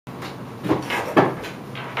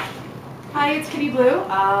Hi, it's Kitty Blue.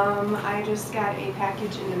 I just got a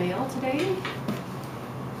package in the mail today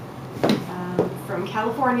from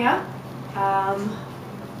California.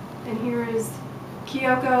 And here is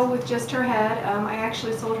Kyoko with just her head. I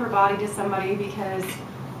actually sold her body to somebody because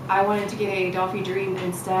I wanted to get a Dollfie Dream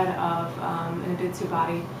instead of an Obitsu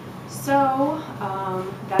body. So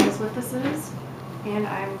that is what this is, and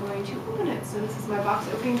I'm going to open it. So this is my box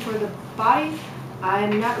opening for the body.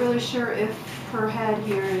 I'm not really sure if her head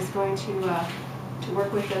here is going to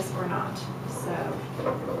work with this or not. So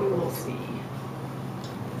we will see.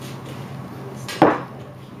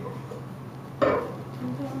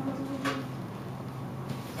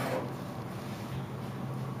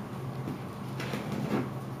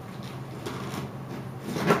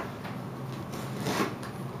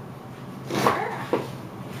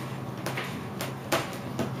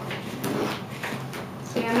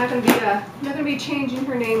 I'm not gonna be changing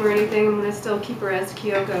her name or anything. I'm gonna still keep her as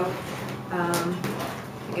Kyoko.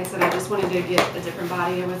 Like I said, I just wanted to get a different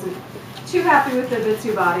body. I wasn't too happy with the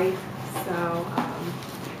Obitsu body, so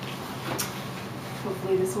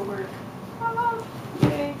hopefully this will work. Oh,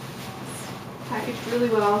 yay! It's packaged really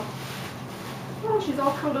well. Oh, she's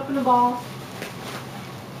all curled up in a ball.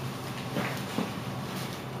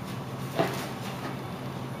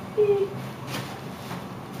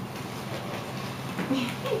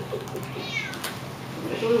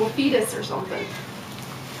 Like a little fetus or something.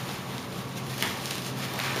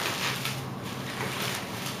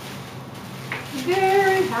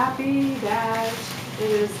 Very happy that it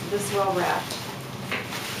is this well wrapped.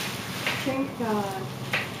 Thank God.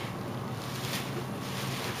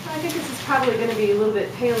 I think this is probably going to be a little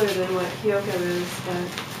bit paler than what Kyoko is, but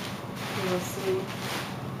we'll see.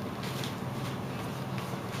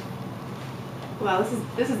 Well,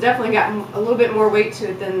 this has definitely gotten a little bit more weight to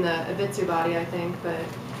it than the Obitsu body, I think, but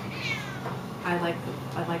I like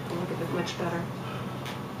the look of it much better.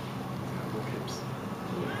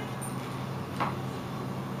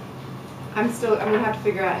 I'm gonna have to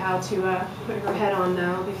figure out how to put her head on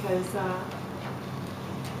though, because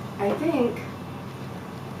I think,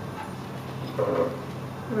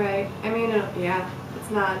 right? I mean, yeah, it's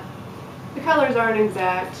not. The colors aren't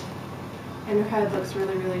exact, and her head looks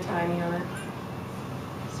really, really tiny on it.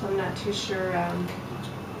 So I'm not too sure.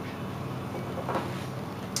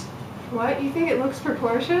 What? You think it looks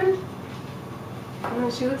proportioned? Oh,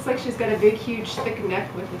 she looks like she's got a big, huge, thick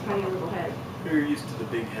neck with a tiny little head. You're used to the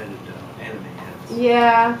big-headed anime heads.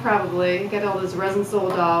 Yeah, probably. Got all those resin soul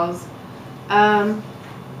dolls.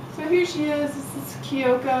 So here she is. This is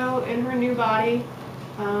Kyoko in her new body.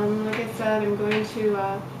 Like I said, I'm going to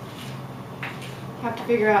have to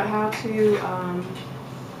figure out how to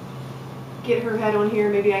get her head on here.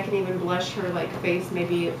 Maybe I can even blush her like face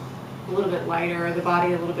maybe a little bit lighter, or the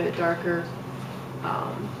body a little bit darker,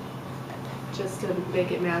 just to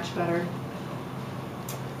make it match better.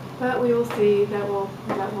 But we will see. That will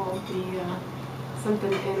be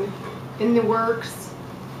something in the works.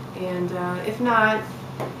 And if not,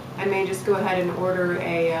 I may just go ahead and order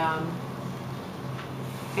a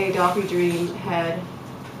Dollfie Dream head.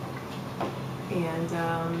 And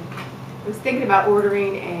I was thinking about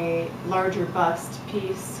ordering a larger bust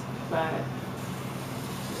piece, but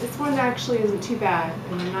this one actually isn't too bad,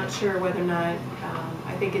 and I'm not sure whether or not,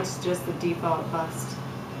 I think it's just the default bust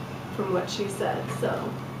from what she said.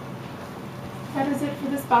 So that is it for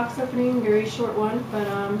this box opening, very short one, but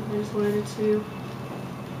I just wanted to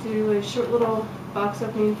do a short little box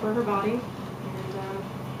opening for her body, and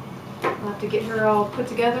I'll have to get her all put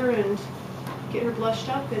together and get her blushed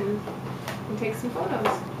up and take some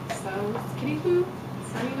photos. So it's Kitty Blue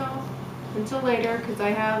signing off until later, because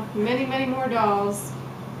I have many, many more dolls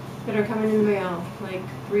that are coming in the mail, like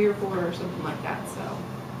 3 or 4 or something like that. So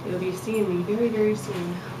you'll be seeing me very, very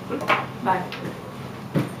soon. Bye.